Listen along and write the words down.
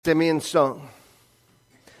Simeon's song.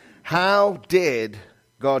 How did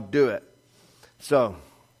God do it? So,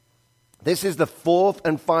 this is the fourth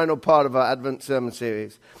and final part of our Advent sermon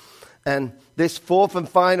series. And this fourth and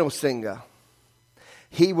final singer,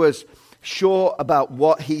 he was sure about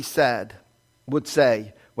what he would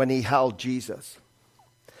say when he held Jesus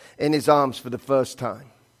in his arms for the first time.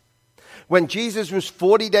 When Jesus was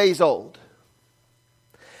 40 days old,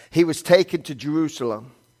 he was taken to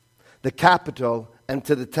Jerusalem, the capital, and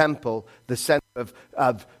to the temple, the center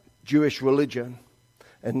of Jewish religion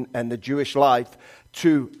and the Jewish life,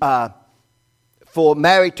 for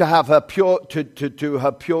Mary to have her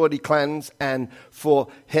her purity cleansed, and for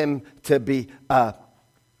him to be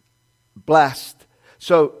blessed.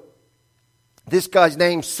 So this guy's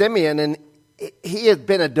name's Simeon, and he had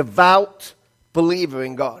been a devout believer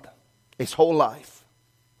in God his whole life.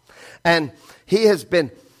 And he has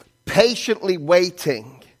been patiently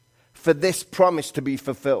waiting for this promise to be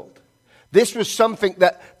fulfilled. This was something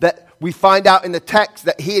that we find out in the text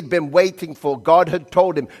that he had been waiting for. God had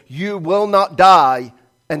told him, you will not die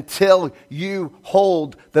until you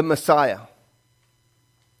hold the Messiah.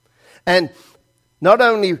 And not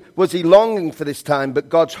only was he longing for this time, but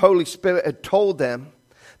God's Holy Spirit had told him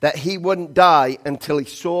that he wouldn't die until he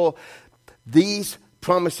saw these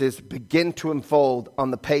promises begin to unfold on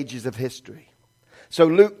the pages of history. So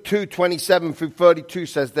Luke 2:27 through 32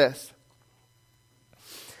 says this.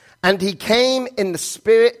 And he came in the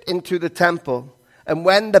Spirit into the temple, and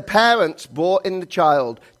when the parents brought in the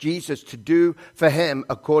child, Jesus, to do for him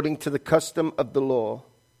according to the custom of the law,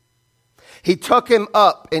 he took him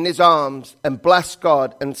up in his arms and blessed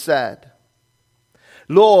God and said,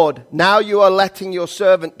 Lord, now you are letting your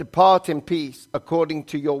servant depart in peace according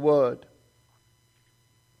to your word.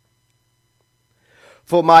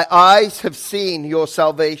 For my eyes have seen your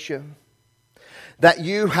salvation, that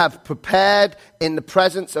you have prepared in the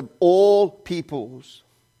presence of all peoples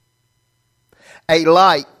a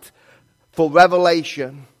light for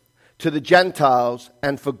revelation to the Gentiles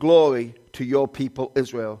and for glory to your people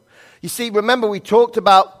Israel. You see, remember we talked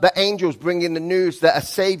about the angels bringing the news that a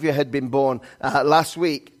Savior had been born last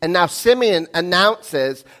week. And now Simeon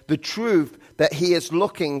announces the truth that he is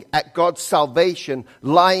looking at God's salvation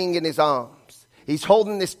lying in his arms. He's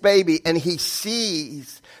holding this baby and he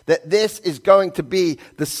sees that this is going to be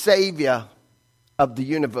the Savior of the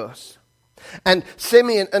universe. And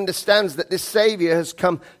Simeon understands that this Savior has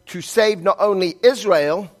come to save not only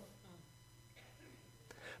Israel,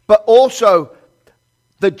 but also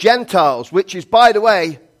the Gentiles, which is, by the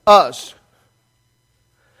way, us.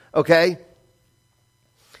 Okay?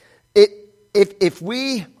 If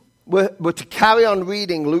we were to carry on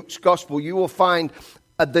reading Luke's gospel, you will find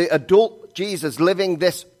the adult Jesus living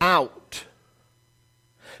this out.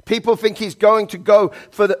 People think he's going to go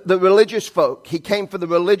for the religious folk. He came for the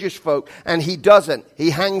religious folk, and he doesn't. He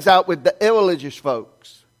hangs out with the irreligious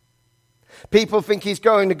folks. People think he's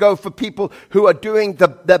going to go for people who are doing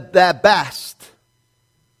their best,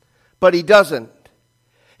 but he doesn't.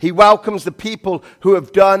 He welcomes the people who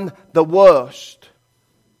have done the worst.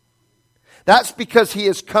 That's because he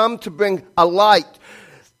has come to bring a light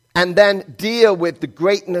and then deal with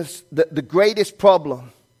the greatest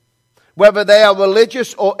problem. Whether they are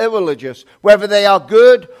religious or irreligious, whether they are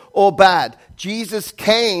good or bad, Jesus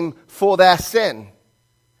came for their sin.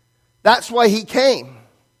 That's why he came.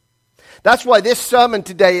 That's why this sermon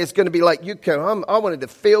today is going to be like, I wanted a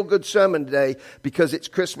feel-good sermon today because it's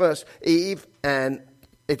Christmas Eve and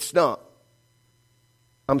it's not.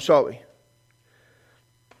 I'm sorry.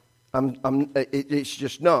 It's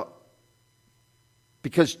just not.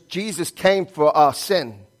 Because Jesus came for our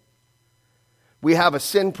sin. We have a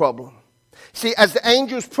sin problem. See, as the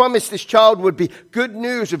angels promised this child would be good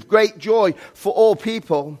news of great joy for all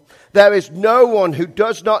people, there is no one who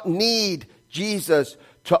does not need Jesus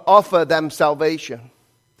to offer them salvation.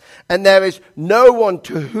 And there is no one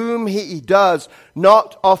to whom he does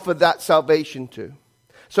not offer that salvation to.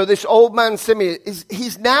 So this old man Simeon,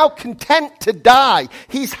 he's now content to die.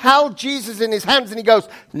 He's held Jesus in his hands and he goes,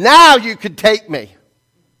 now you can take me.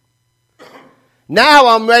 Now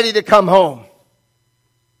I'm ready to come home.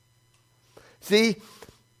 See,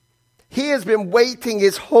 he has been waiting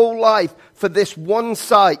his whole life for this one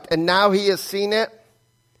sight, and now he has seen it.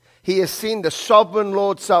 He has seen the sovereign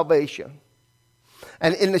Lord's salvation.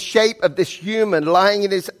 And in the shape of this human lying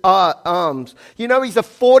in his arms. You know, he's a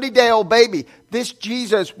 40-day-old baby. This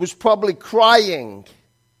Jesus was probably crying.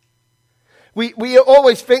 We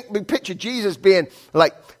always we picture Jesus being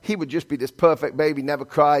like, he would just be this perfect baby, never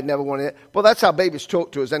cried, never wanted it. Well, that's how babies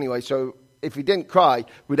talk to us anyway. So if he didn't cry,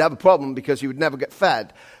 we'd have a problem because he would never get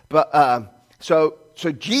fed. But so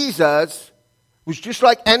Jesus was just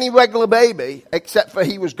like any regular baby, except for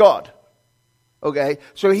he was God. Okay?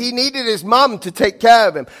 So he needed his mom to take care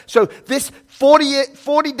of him. So this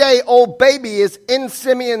 40-day-old baby is in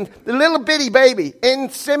Simeon, the little bitty baby, in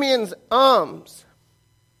Simeon's arms.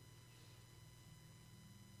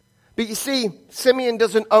 But you see, Simeon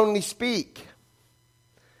doesn't only speak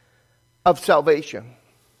of salvation.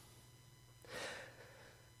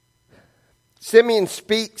 Simeon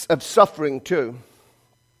speaks of suffering too.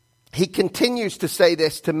 He continues to say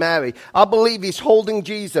this to Mary. I believe he's holding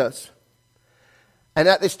Jesus. And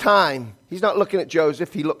at this time, he's not looking at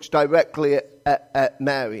Joseph. He looks directly at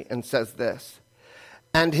Mary and says this.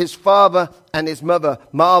 And his father and his mother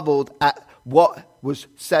marveled at what was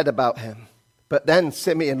said about him. But then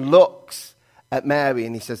Simeon looks at Mary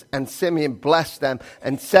and he says, and Simeon blessed them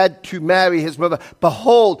and said to Mary, his mother,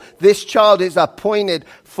 behold, this child is appointed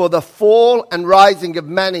for the fall and rising of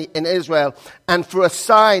many in Israel, and for a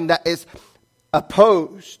sign that is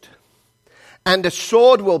opposed. And a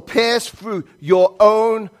sword will pierce through your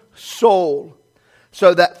own soul,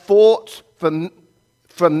 so that thoughts from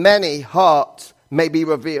many hearts may be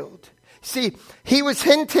revealed. See, he was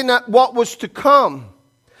hinting at what was to come.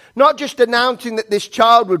 Not just announcing that this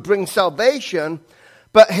child would bring salvation,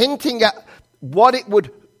 but hinting at what it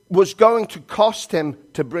was going to cost him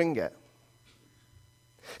to bring it.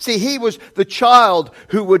 See, he was the child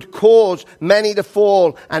who would cause many to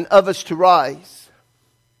fall and others to rise.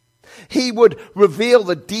 He would reveal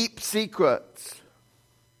the deep secrets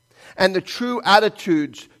and the true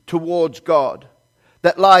attitudes towards God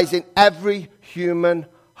that lies in every human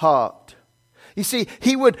heart. You see,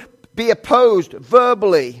 he would be opposed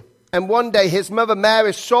verbally, and one day his mother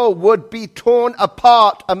Mary's soul would be torn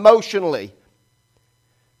apart emotionally.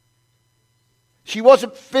 She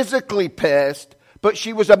wasn't physically pierced, but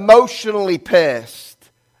she was emotionally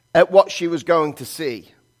pierced at what she was going to see.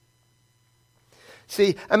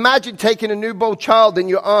 See, imagine taking a newborn child in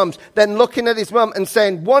your arms, then looking at his mum and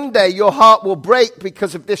saying, one day your heart will break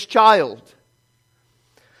because of this child.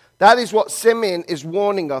 That is what Simeon is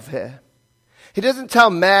warning of here. He doesn't tell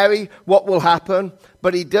Mary what will happen,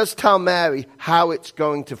 but he does tell Mary how it's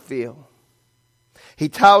going to feel. He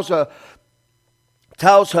tells her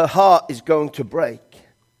heart is going to break.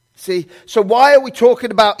 See, so why are we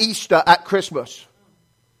talking about Easter at Christmas?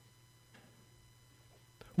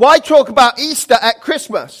 Why talk about Easter at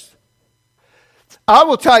Christmas? I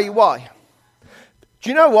will tell you why. Do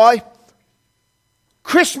you know why?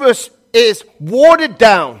 Christmas is watered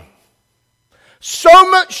down. So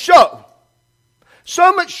much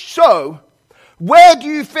so, where do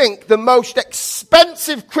you think the most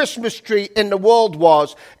expensive Christmas tree in the world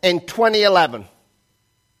was in 2011?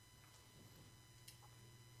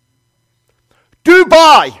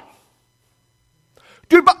 Dubai.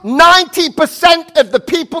 90% of the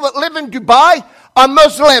people that live in Dubai are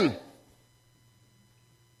Muslim.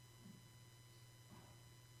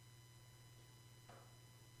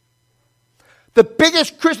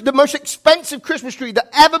 The most expensive Christmas tree that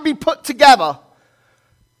ever be put together.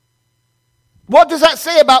 What does that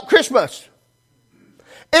say about Christmas?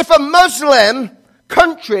 If a Muslim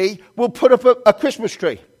country will put up a Christmas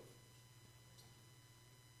tree.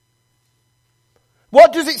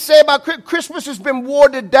 What does it say about Christmas? Christmas has been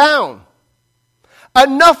watered down.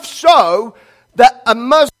 Enough so that a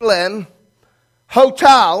Muslim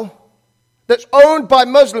hotel that's owned by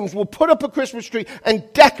Muslims will put up a Christmas tree and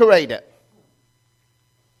decorate it.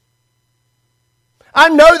 I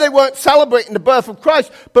know they weren't celebrating the birth of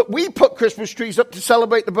Christ, but we put Christmas trees up to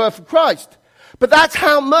celebrate the birth of Christ. But that's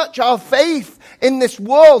how much our faith in this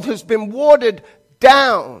world has been watered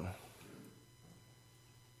down.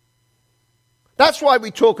 That's why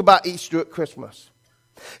we talk about Easter at Christmas.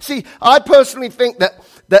 See, I personally think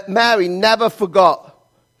that Mary never forgot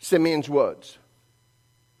Simeon's words.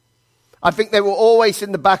 I think they were always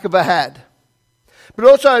in the back of her head. But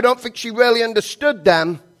also I don't think she really understood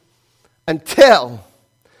them until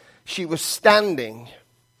she was standing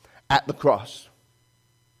at the cross.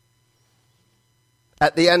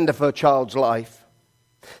 At the end of her child's life.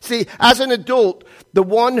 See, as an adult, the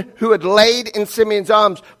one who had laid in Simeon's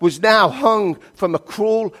arms was now hung from a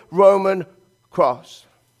cruel Roman cross.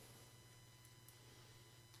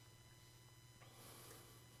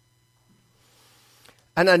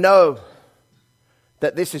 And I know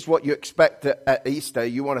that this is what you expect at Easter.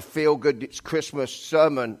 You want to feel good. It's Christmas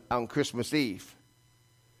sermon on Christmas Eve.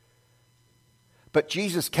 But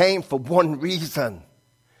Jesus came for one reason.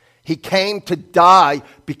 He came to die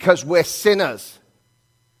because we're sinners.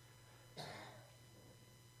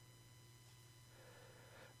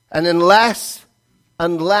 And unless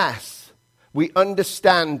we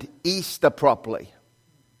understand Easter properly,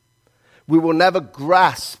 we will never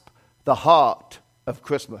grasp the heart of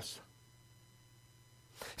Christmas.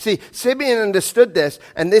 See, Simeon understood this,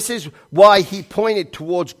 and this is why he pointed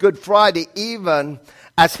towards Good Friday, even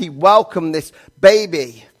as he welcomed this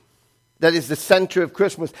baby that is the center of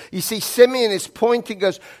Christmas. You see, Simeon is pointing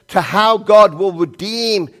us to how God will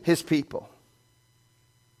redeem his people.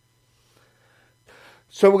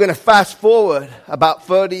 So we're going to fast forward about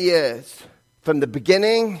 30 years from the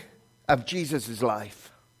beginning of Jesus' life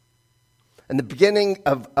and the beginning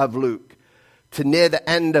of Luke to near the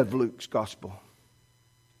end of Luke's gospel.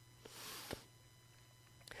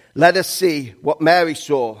 Let us see what Mary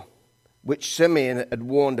saw, which Simeon had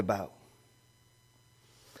warned about.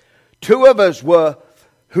 Two of us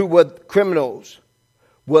who were criminals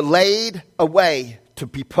were laid away to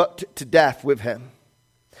be put to death with him.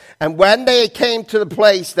 And when they came to the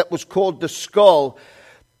place that was called the Skull,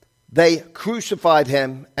 they crucified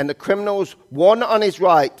him, and the criminals, one on his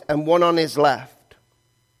right and one on his left.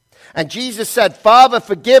 And Jesus said, Father,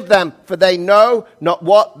 forgive them, for they know not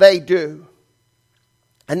what they do.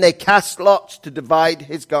 And they cast lots to divide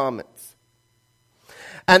his garments.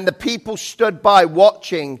 And the people stood by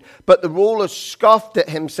watching, but the rulers scoffed at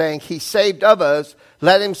him, saying, He saved others,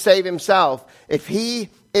 let him save himself. If he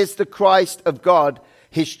is the Christ of God,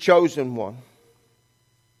 his chosen one.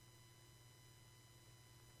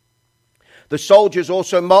 The soldiers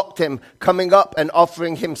also mocked him, coming up and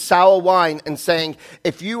offering him sour wine and saying,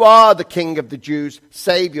 If you are the king of the Jews,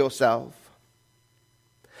 save yourself.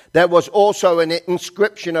 There was also an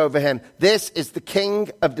inscription over him, This is the King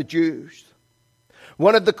of the Jews.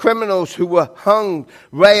 One of the criminals who were hung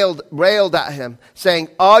railed at him, saying,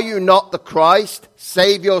 Are you not the Christ?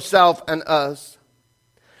 Save yourself and us.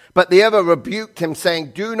 But the other rebuked him,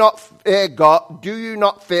 saying, Do you not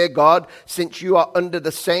fear God, since you are under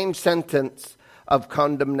the same sentence of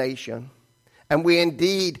condemnation? And we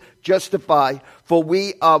indeed justify, for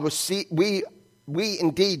we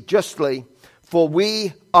indeed justly, for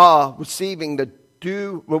we are receiving the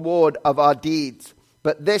due reward of our deeds.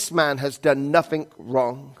 But this man has done nothing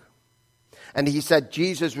wrong. And he said,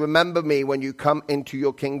 Jesus, remember me when you come into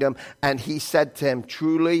your kingdom. And he said to him,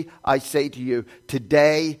 Truly I say to you,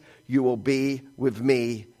 today you will be with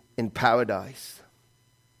me in paradise.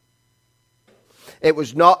 It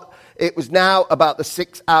was now about the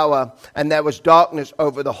 6th hour, and there was darkness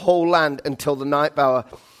over the whole land until the 9th hour,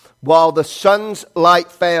 while the sun's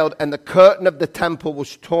light failed, and the curtain of the temple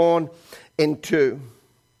was torn in two.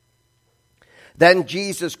 Then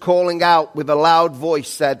Jesus, calling out with a loud voice,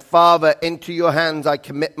 said, Father, into your hands I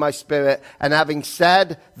commit my spirit. And having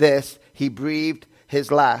said this, he breathed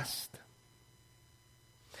his last.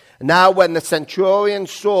 Now when the centurion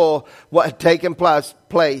saw what had taken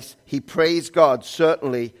place, he praised God.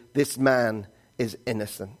 Certainly this man is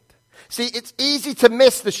innocent. See, it's easy to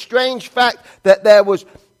miss the strange fact that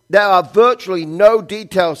there are virtually no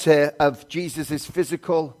details here of Jesus'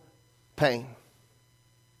 physical pain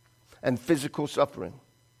and physical suffering.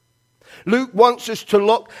 Luke wants us to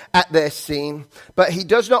look at this scene, but he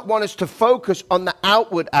does not want us to focus on the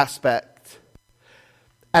outward aspect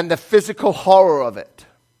and the physical horror of it.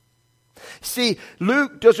 See,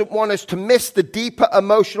 Luke doesn't want us to miss the deeper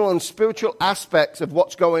emotional and spiritual aspects of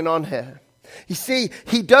what's going on here. You see,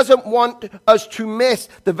 he doesn't want us to miss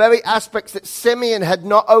the very aspects that Simeon had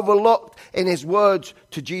not overlooked in his words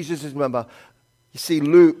to Jesus' mother. You see,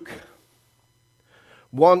 Luke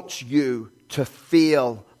wants you to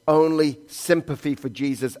feel only sympathy for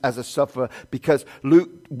Jesus as a sufferer, because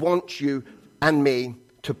Luke wants you and me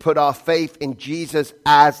to put our faith in Jesus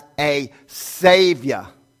as a Savior.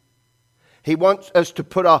 He wants us to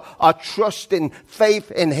put our trust in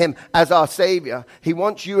faith in him as our Savior. He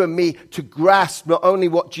wants you and me to grasp not only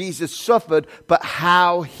what Jesus suffered, but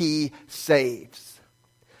how he saves.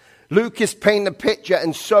 Luke is painting a picture,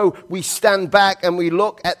 and so we stand back and we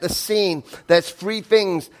look at the scene. There's 3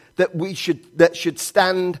 things that should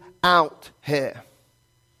stand out here.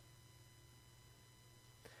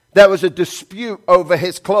 There was a dispute over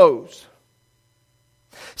his clothes.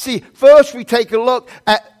 See, first we take a look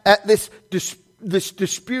at this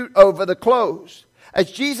dispute over the clothes. As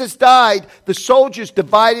Jesus died, the soldiers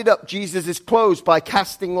divided up Jesus' clothes by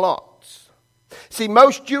casting lots. See,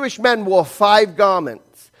 most Jewish men wore 5 garments.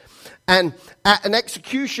 And at an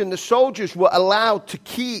execution, the soldiers were allowed to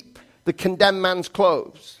keep the condemned man's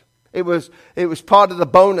clothes. It was part of the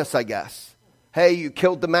bonus, I guess. Hey, you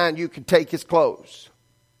killed the man, you can take his clothes.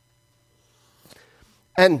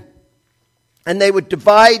 And they would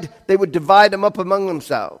divide them up among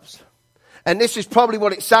themselves. And this is probably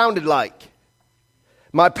what it sounded like.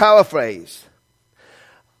 My paraphrase.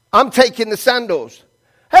 I'm taking the sandals.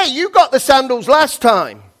 Hey, you got the sandals last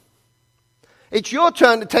time. It's your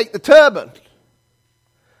turn to take the turban.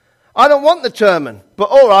 I don't want the turban, but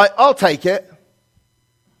all right, I'll take it.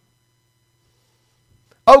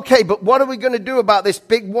 Okay, but what are we going to do about this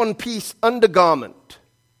big one-piece undergarment?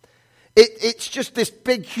 It's just this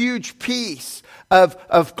big, huge piece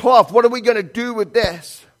of cloth. What are we going to do with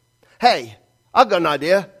this? Hey, I've got an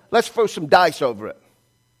idea. Let's throw some dice over it.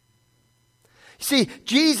 See,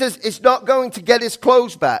 Jesus is not going to get his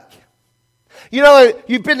clothes back. You know,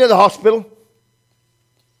 you've been to the hospital.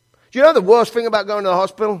 Do you know the worst thing about going to the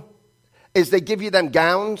hospital? Is they give you them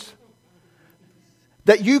gowns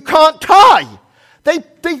that you can't tie.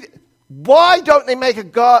 Why don't they make a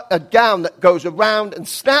gown that goes around and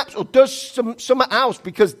snaps or does something else?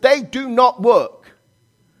 Because they do not work.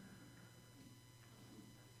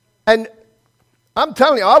 And I'm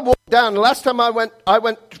telling you, I walked down. The last time I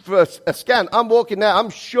went for a scan. I'm walking down. I'm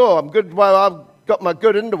sure I'm good. Well, I've got my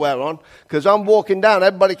good underwear on because I'm walking down.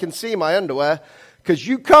 Everybody can see my underwear because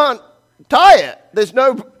you can't tie it. There's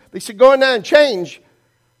no. They said, go in there and change.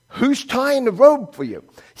 Who's tying the robe for you?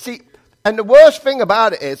 See, and the worst thing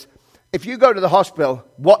about it is, if you go to the hospital,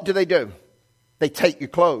 what do? They take your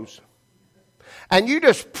clothes. And you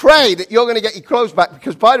just pray that you're going to get your clothes back.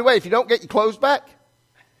 Because, by the way, if you don't get your clothes back,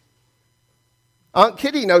 Aunt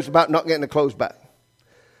Kitty knows about not getting the clothes back.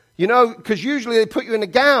 You know, because usually they put you in a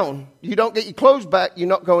gown. You don't get your clothes back, you're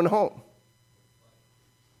not going home.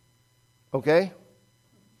 Okay?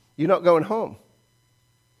 You're not going home.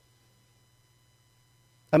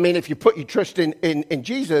 I mean, if you put your trust in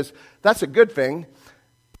Jesus, that's a good thing.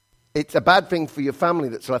 It's a bad thing for your family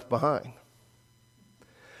that's left behind.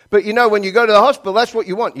 But you know, when you go to the hospital, that's what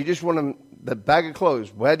you want. You just want the bag of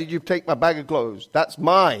clothes. Where did you take my bag of clothes? That's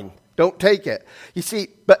mine. Don't take it. You see,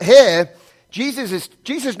 but here, Jesus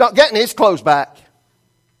is not getting his clothes back.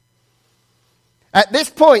 At this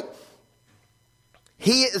point,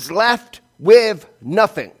 he is left with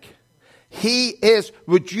nothing. He is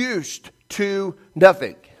reduced to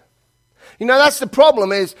nothing. You know, that's the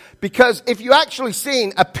problem is because if you actually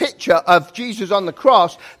seen a picture of Jesus on the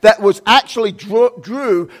cross that was actually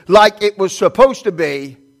drew like it was supposed to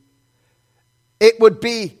be, it would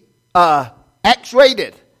be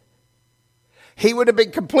X-rated. He would have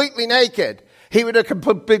been completely naked. He would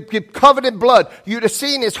have been covered in blood. You'd have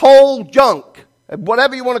seen his whole junk,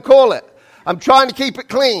 whatever you want to call it. I'm trying to keep it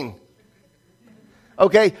clean.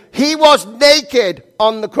 Okay, he was naked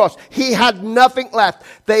on the cross. He had nothing left.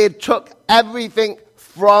 They had took everything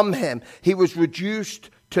from him. He was reduced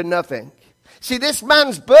to nothing. See, this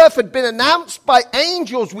man's birth had been announced by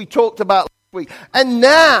angels we talked about last week. And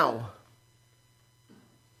now,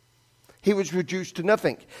 he was reduced to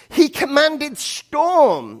nothing. He commanded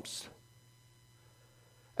storms.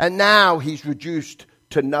 And now he's reduced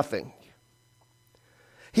to nothing.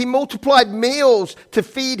 He multiplied meals to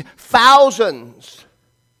feed thousands.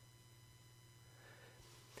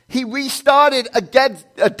 He restarted a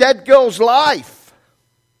dead girl's life.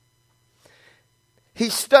 He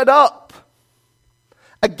stood up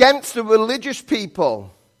against the religious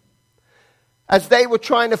people as they were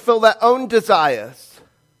trying to fill their own desires.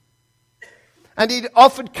 And he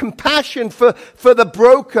offered compassion for the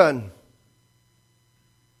broken.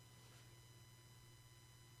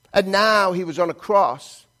 And now he was on a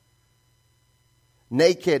cross,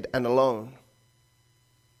 naked and alone.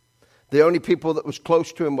 The only people that was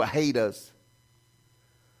close to him were haters.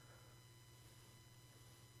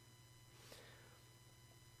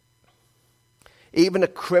 Even a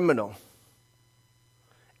criminal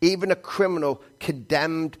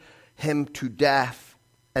condemned him to death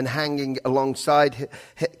and hanging alongside,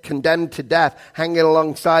 condemned to death, hanging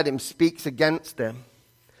alongside him, speaks against him.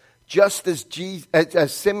 Just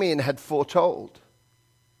as Simeon had foretold.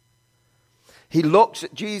 He looks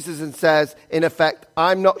at Jesus and says, in effect,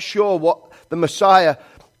 I'm not sure what the Messiah,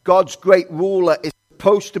 God's great ruler, is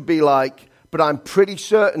supposed to be like, but I'm pretty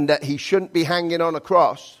certain that he shouldn't be hanging on a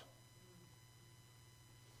cross.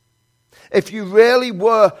 If you really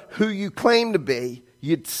were who you claim to be,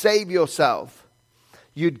 you'd save yourself.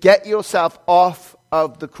 You'd get yourself off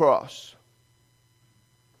of the cross.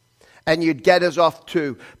 And you'd get us off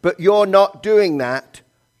too. But you're not doing that.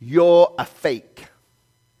 You're a fake.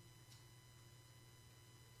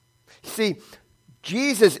 See,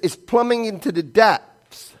 Jesus is plumbing into the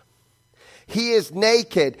depths. He is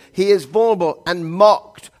naked, he is vulnerable, and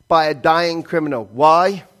mocked by a dying criminal.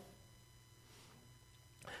 Why?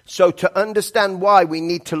 So to understand why, we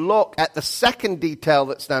need to look at the second detail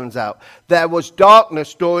that stands out. There was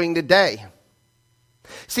darkness during the day.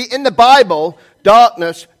 See, in the Bible,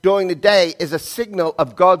 darkness during the day is a signal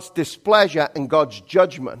of God's displeasure and God's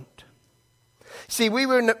judgment. See, we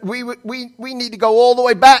need to go all the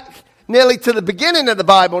way back. nearly to the beginning of the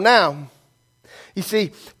Bible now. You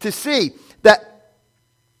see, to see that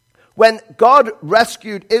when God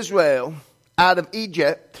rescued Israel out of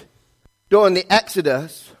Egypt during the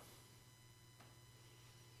Exodus,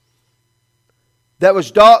 there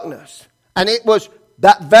was darkness. And it was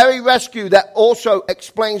that very rescue that also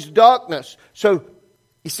explains darkness. So,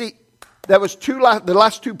 you see, there was the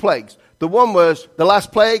last two plagues. The one was the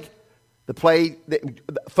last plague, the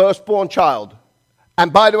firstborn child.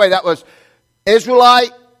 And by the way, that was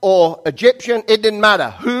Israelite or Egyptian. It didn't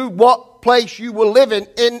matter what place you were living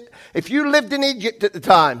in. If you lived in Egypt at the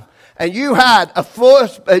time and you had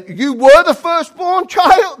you were the firstborn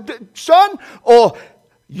son, or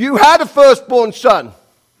you had a firstborn son,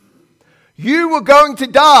 you were going to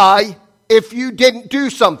die if you didn't do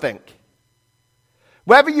something.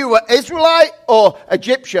 Whether you were Israelite or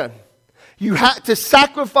Egyptian, you had to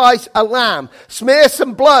sacrifice a lamb, smear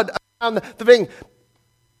some blood around the thing.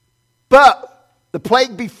 But the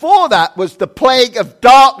plague before that was the plague of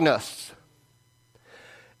darkness.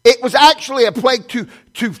 It was actually a plague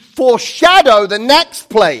to foreshadow the next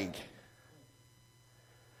plague.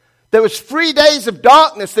 There was 3 days of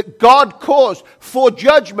darkness that God caused for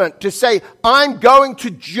judgment, to say, I'm going to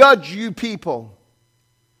judge you people.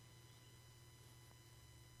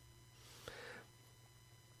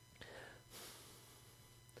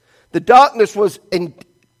 The darkness was an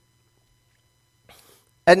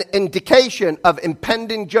indication of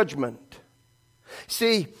impending judgment.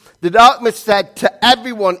 See, the darkness said to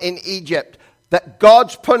everyone in Egypt that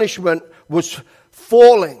God's punishment was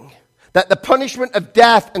falling. That the punishment of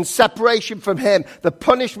death and separation from him, the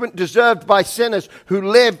punishment deserved by sinners who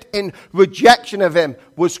lived in rejection of him,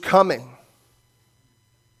 was coming.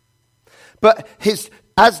 But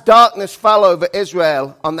as darkness fell over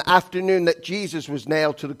Israel on the afternoon that Jesus was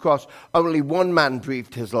nailed to the cross, only one man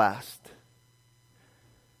breathed his last.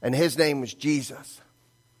 And his name was Jesus.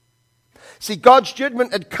 See, God's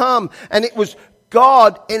judgment had come, and it was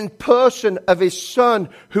God in person of his Son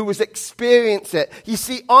who was experiencing it. You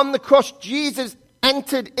see, on the cross, Jesus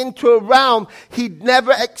entered into a realm he'd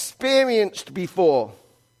never experienced before.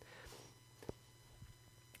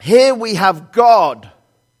 Here we have God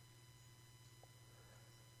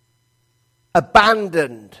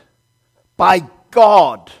abandoned by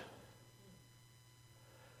God.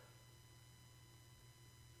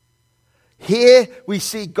 Here we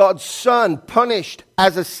see God's Son punished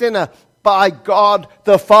as a sinner by God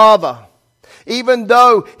the Father. Even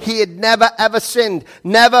though he had never ever sinned,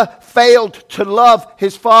 never failed to love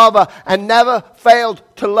his Father, and never failed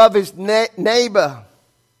to love his neighbor.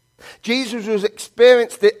 Jesus was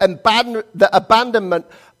experienced the abandonment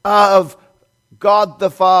of God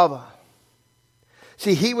the Father.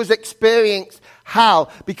 See, he was experienced how?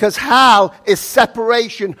 Because how is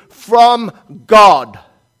separation from God.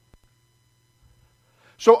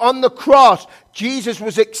 So on the cross, Jesus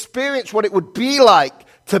was experiencing what it would be like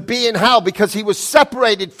to be in hell, because he was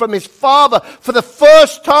separated from his Father for the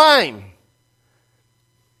first time.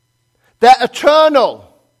 They're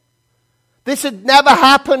eternal. This had never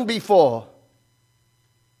happened before.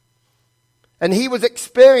 And he was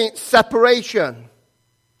experiencing separation.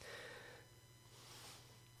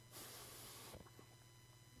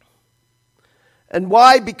 And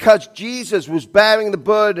why? Because Jesus was bearing the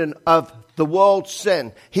burden of the world's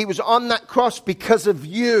sin. He was on that cross because of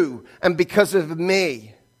you and because of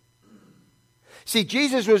me. See,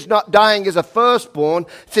 Jesus was not dying as a firstborn,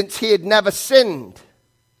 since he had never sinned.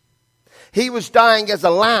 He was dying as a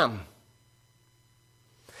lamb.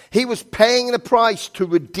 He was paying the price to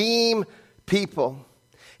redeem people.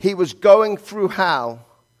 He was going through hell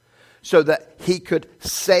so that he could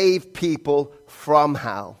save people from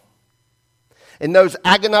hell. In those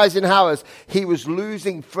agonizing hours, he was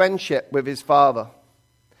losing friendship with his Father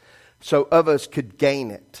so others could gain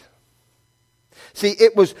it. See,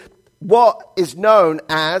 it was what is known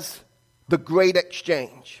as the Great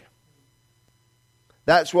Exchange.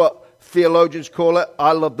 That's what theologians call it.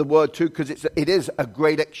 I love the word too, because it is a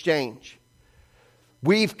great exchange.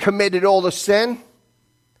 We've committed all the sin.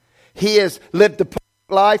 He has lived the perfect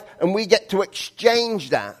life, and we get to exchange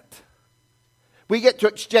that. We get to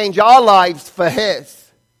exchange our lives for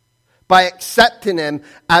his by accepting him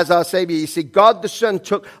as our Savior. You see, God the Son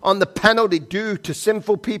took on the penalty due to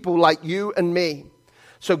sinful people like you and me.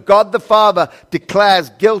 So God the Father declares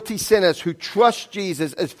guilty sinners who trust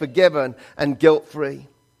Jesus as forgiven and guilt-free.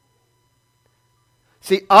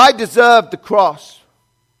 See, I deserved the cross,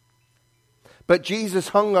 but Jesus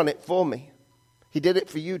hung on it for me. He did it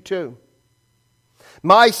for you too.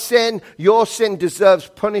 My sin, your sin deserves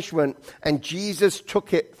punishment, and Jesus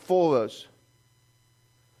took it for us.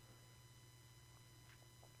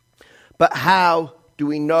 But how do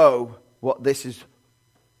we know what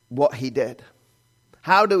he did?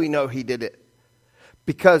 How do we know he did it?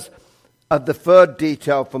 Because of the third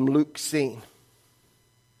detail from Luke's scene.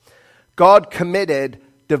 God committed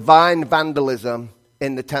divine vandalism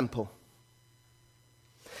in the temple.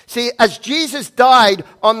 See, as Jesus died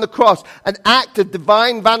on the cross, an act of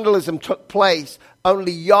divine vandalism took place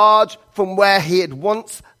only yards from where he had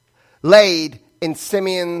once laid in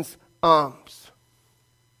Simeon's arms.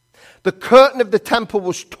 The curtain of the temple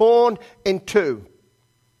was torn in two.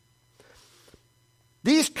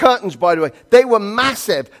 These curtains, by the way, they were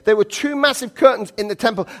massive. There were two massive curtains in the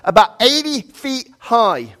temple, about 80 feet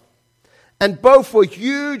high. And both were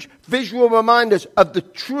huge visual reminders of the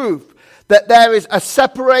truth that there is a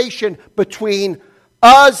separation between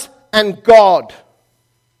us and God.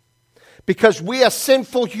 Because we are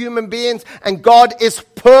sinful human beings and God is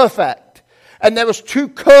perfect. And there was two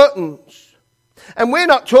curtains. And we're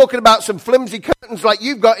not talking about some flimsy curtains like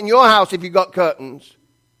you've got in your house if you've got curtains.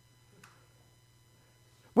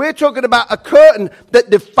 We're talking about a curtain that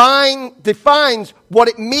defines what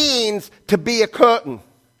it means to be a curtain.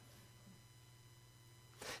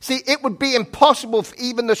 See, it would be impossible for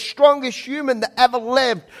even the strongest human that ever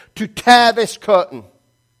lived to tear this curtain.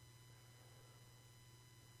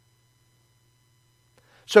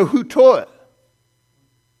 So who tore it?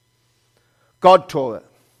 God tore it.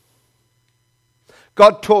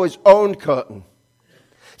 God tore his own curtain.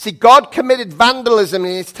 See, God committed vandalism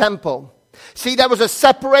in his temple. See, there was a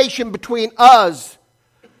separation between us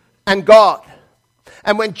and God.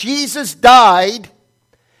 And when Jesus died,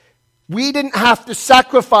 we didn't have to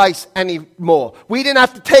sacrifice anymore. We didn't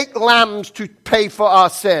have to take lambs to pay for our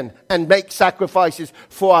sin and make sacrifices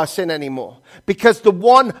for our sin anymore. Because the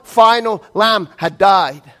one final lamb had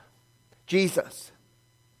died. Jesus.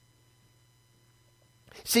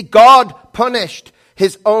 See, God punished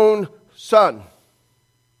his own son.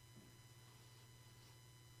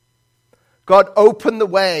 God opened the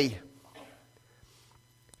way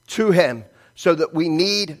to him so that we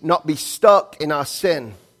need not be stuck in our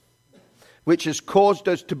sin, which has caused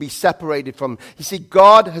us to be separated from him. You see,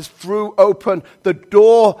 God has threw open the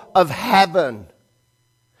door of heaven.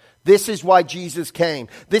 This is why Jesus came.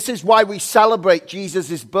 This is why we celebrate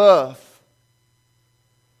Jesus' birth.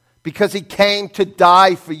 Because he came to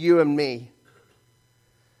die for you and me.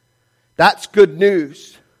 That's good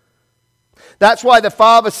news. That's why the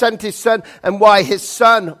Father sent his Son and why his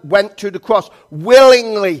Son went to the cross.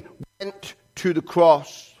 Willingly went to the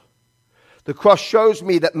cross. The cross shows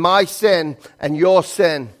me that my sin and your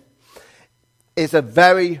sin is a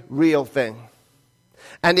very real thing.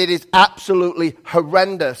 And it is absolutely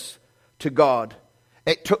horrendous to God.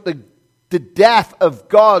 It took the death of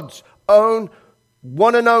God's own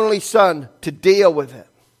one and only Son to deal with it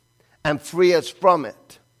and free us from it.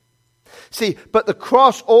 See, but the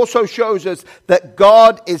cross also shows us that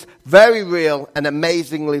God is very real and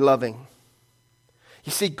amazingly loving.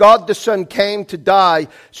 You see, God the Son came to die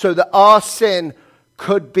so that our sin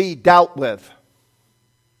could be dealt with.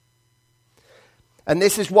 And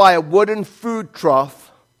this is why a wooden food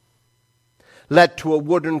trough led to a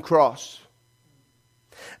wooden cross.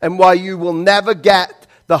 And why you will never get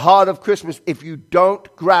the heart of Christmas if you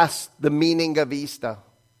don't grasp the meaning of Easter.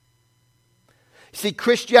 See,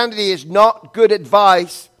 Christianity is not good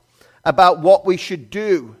advice about what we should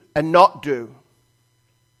do and not do.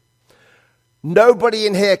 Nobody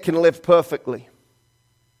in here can live perfectly.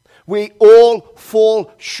 We all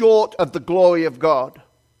fall short of the glory of God.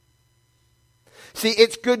 See,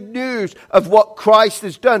 it's good news of what Christ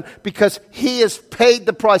has done because he has paid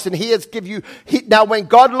the price and he has given you. Now, when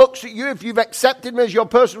God looks at you, if you've accepted him as your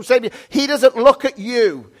personal Savior, he doesn't look at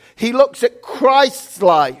you. He looks at Christ's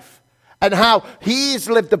life. And how he's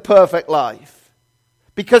lived a perfect life.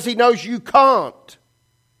 Because he knows you can't.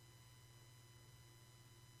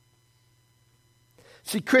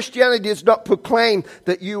 See, Christianity does not proclaim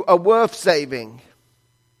that you are worth saving.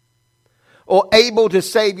 Or able to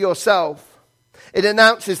save yourself. It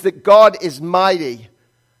announces that God is mighty.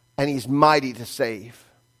 And he's mighty to save.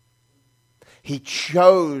 He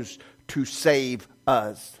chose to save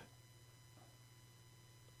us.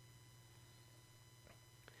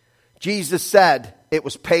 Jesus said it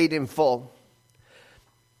was paid in full.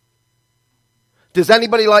 Does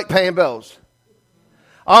anybody like paying bills?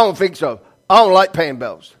 I don't think so. I don't like paying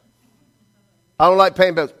bills. I don't like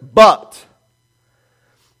paying bills.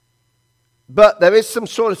 But there is some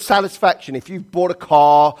sort of satisfaction if you've bought a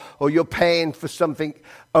car or you're paying for something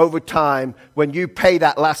over time when you pay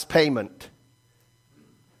that last payment.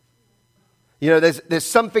 You know, there's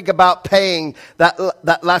something about paying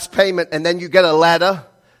that last payment and then you get a letter.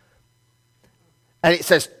 And it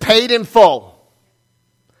says paid in full.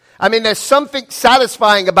 I mean, there's something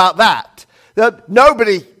satisfying about that.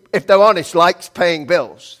 Nobody, if they're honest, likes paying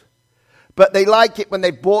bills. But they like it when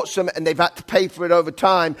they bought something and they've had to pay for it over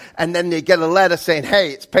time, and then they get a letter saying,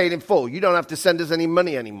 hey, it's paid in full. You don't have to send us any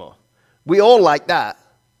money anymore. We all like that.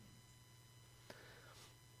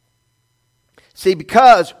 See,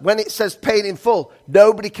 because when it says paid in full,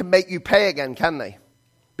 nobody can make you pay again, can they?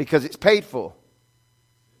 Because it's paid for.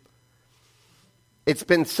 It's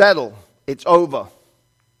been settled. It's over.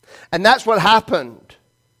 And that's what happened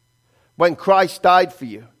when Christ died for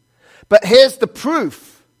you. But here's the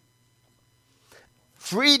proof.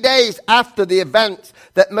 3 days after the events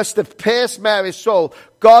that must have pierced Mary's soul,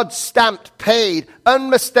 God stamped paid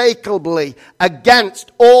unmistakably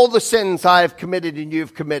against all the sins I have committed and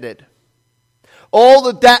you've committed. All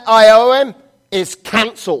the debt I owe him is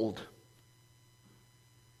cancelled.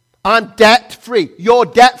 I'm debt-free. You're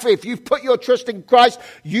debt-free. If you've put your trust in Christ,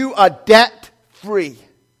 you are debt-free.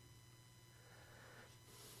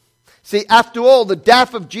 See, after all, the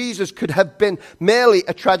death of Jesus could have been merely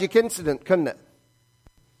a tragic incident, couldn't it?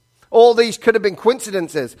 All these could have been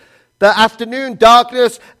coincidences. The afternoon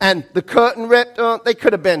darkness and the curtain ripped, they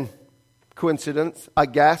could have been coincidence, I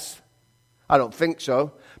guess. I don't think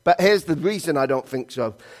so. But here's the reason I don't think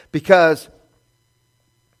so. Because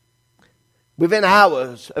within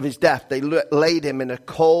hours of his death, they laid him in a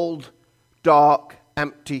cold, dark,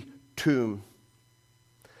 empty tomb.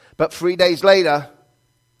 But 3 days later,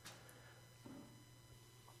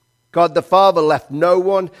 God the Father left no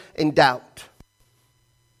one in doubt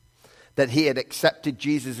that he had accepted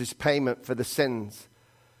Jesus' payment for the sins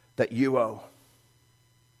that you owe.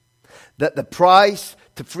 That the price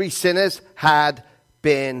to free sinners had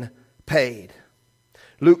been paid.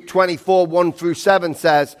 Luke 24, 1-7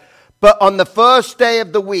 says, but on the first day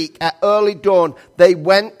of the week at early dawn, they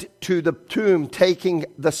went to the tomb taking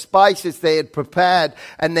the spices they had prepared,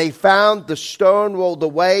 and they found the stone rolled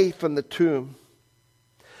away from the tomb.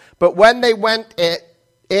 But when they went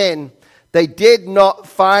in, they did not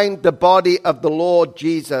find the body of the Lord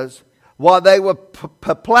Jesus. While they were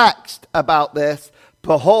perplexed about this,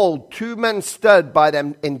 behold, 2 men stood by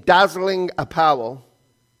them in dazzling apparel.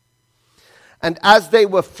 And as they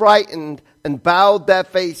were frightened and bowed their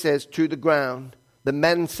faces to the ground, the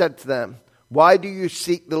men said to them, why do you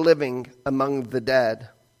seek the living among the dead?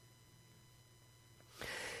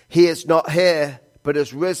 He is not here, but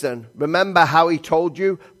has risen. Remember how he told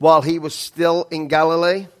you while he was still in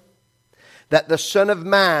Galilee? That the Son of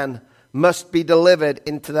Man must be delivered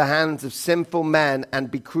into the hands of sinful men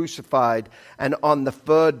and be crucified, and on the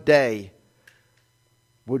 3rd day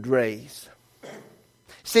would raise.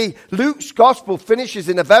 See, Luke's gospel finishes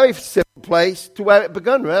in a very similar place to where it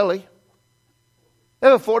began, really.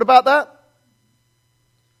 Ever thought about that?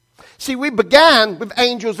 See, we began with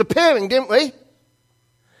angels appearing, didn't we?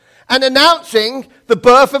 And announcing the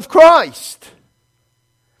birth of Christ.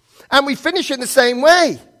 And we finish in the same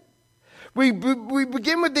way. We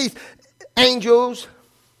begin with these angels.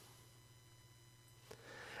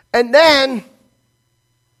 And then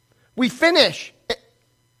we finish.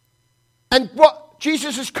 And what?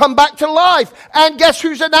 Jesus has come back to life. And guess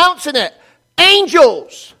who's announcing it?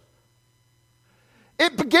 Angels.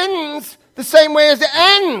 It begins the same way as it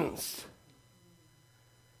ends.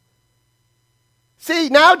 See,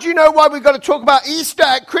 now do you know why we've got to talk about Easter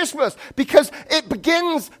at Christmas? Because it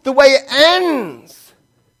begins the way it ends.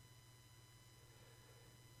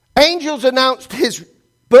 Angels announced his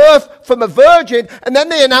birth from a virgin, and then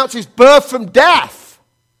they announced his birth from death.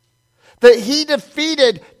 That he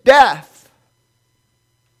defeated death.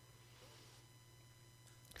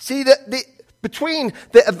 See, between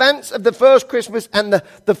the events of the first Christmas and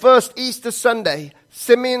the first Easter Sunday,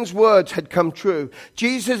 Simeon's words had come true.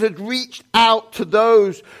 Jesus had reached out to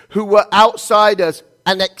those who were outsiders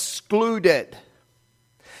and excluded.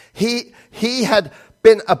 He had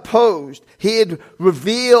been opposed. He had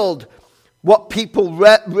revealed what people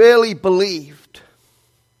really believed.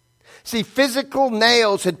 See, physical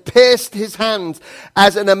nails had pierced his hands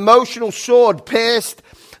as an emotional sword pierced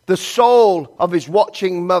the soul of his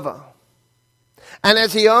watching mother. And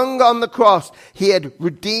as he hung on the cross, he had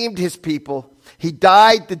redeemed his people. He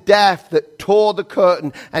died the death that tore the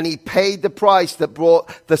curtain, and he paid the price that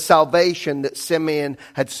brought the salvation that Simeon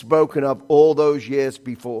had spoken of all those years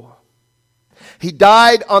before. He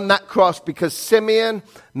died on that cross because Simeon,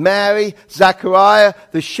 Mary, Zechariah,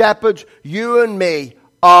 the shepherds, you and me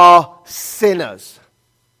are sinners.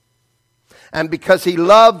 And because he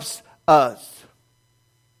loves us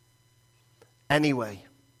anyway.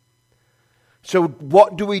 So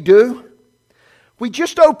what do? We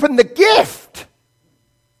just open the gift.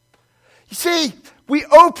 You see, we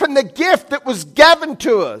open the gift that was given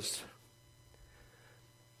to us.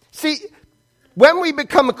 See, when we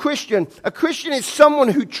become a Christian is someone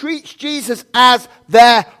who treats Jesus as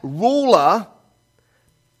their ruler,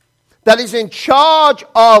 that is in charge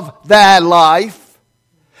of their life.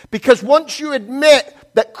 Because once you admit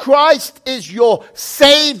that Christ is your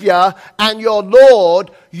Savior and your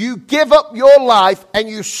Lord, you give up your life and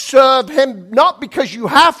you serve Him, not because you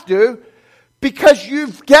have to, because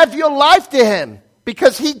you've gave your life to Him.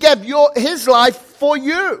 Because He gave His life for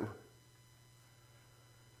you.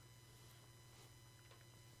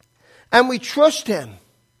 And we trust Him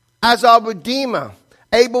as our Redeemer,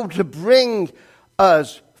 able to bring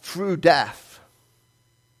us through death.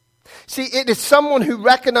 See, it is someone who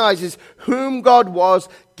recognizes whom God was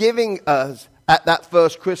giving us at that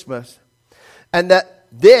first Christmas. And that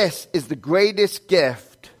this is the greatest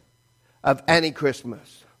gift of any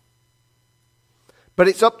Christmas. But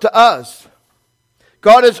it's up to us.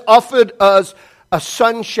 God has offered us a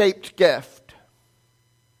sun-shaped gift.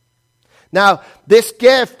 Now, this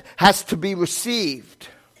gift has to be received.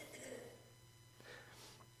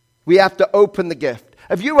 We have to open the gift.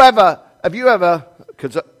 Have you ever,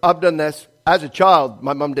 because I've done this as a child,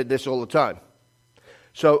 my mum did this all the time.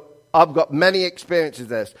 So I've got many experiences of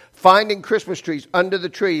this. Finding Christmas trees under the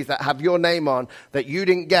trees that have your name on that you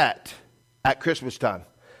didn't get at Christmas time.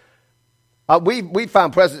 We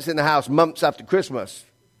found presents in the house months after Christmas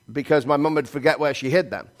because my mum would forget where she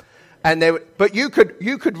hid them. But you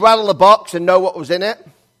could rattle a box and know what was in it.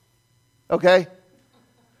 Okay?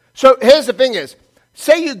 So here's the thing is,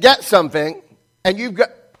 say you get something and you've got,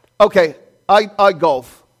 okay, I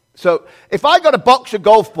golf. So if I got a box of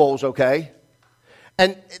golf balls, okay,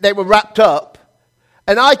 and they were wrapped up,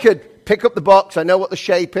 and I could pick up the box, I know what the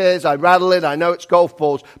shape is, I rattle it, I know it's golf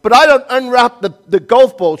balls, but I don't unwrap the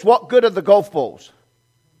golf balls. What good are the golf balls?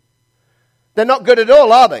 They're not good at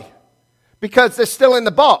all, are they? Because they're still in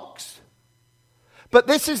the box. But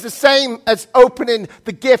this is the same as opening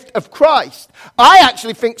the gift of Christ. I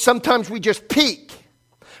actually think sometimes we just peek.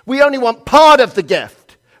 We only want part of the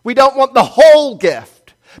gift. We don't want the whole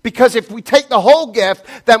gift. Because if we take the whole gift,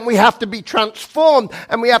 then we have to be transformed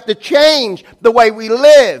and we have to change the way we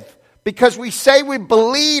live. Because we say we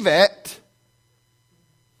believe it.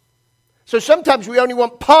 So sometimes we only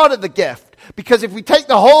want part of the gift. Because if we take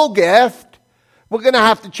the whole gift, we're going to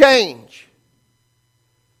have to change.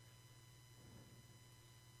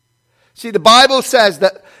 See, the Bible says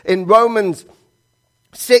that in Romans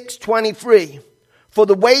 6:23, for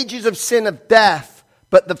the wages of sin of death,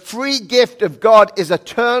 but the free gift of God is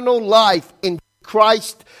eternal life in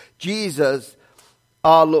Christ Jesus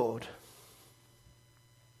our Lord.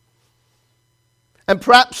 And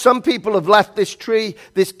perhaps some people have left this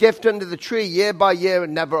gift under the tree year by year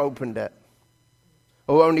and never opened it.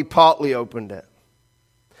 Or only partly opened it.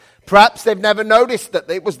 Perhaps they've never noticed that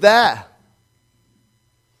it was there.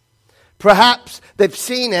 Perhaps they've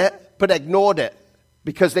seen it but ignored it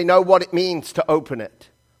because they know what it means to open it.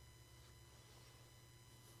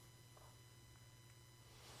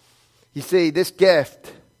 You see, this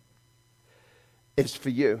gift is for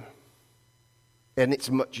you, and it's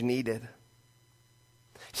much needed.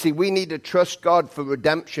 See, we need to trust God for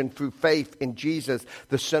redemption through faith in Jesus,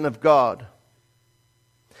 the Son of God.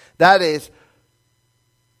 That is,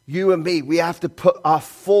 you and me, we have to put our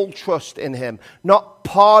full trust in Him, not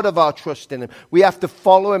part of our trust in Him. We have to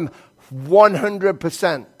follow Him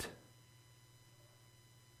 100%.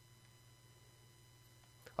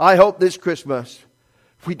 I hope this Christmas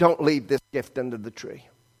we don't leave this gift under the tree.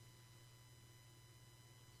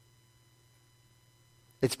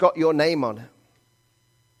 It's got your name on it.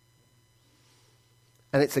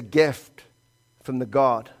 And it's a gift from the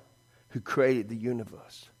God who created the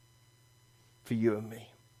universe for you and me.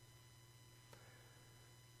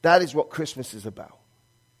 That is what Christmas is about.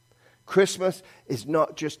 Christmas is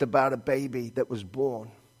not just about a baby that was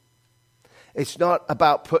born. It's not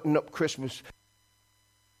about putting up Christmas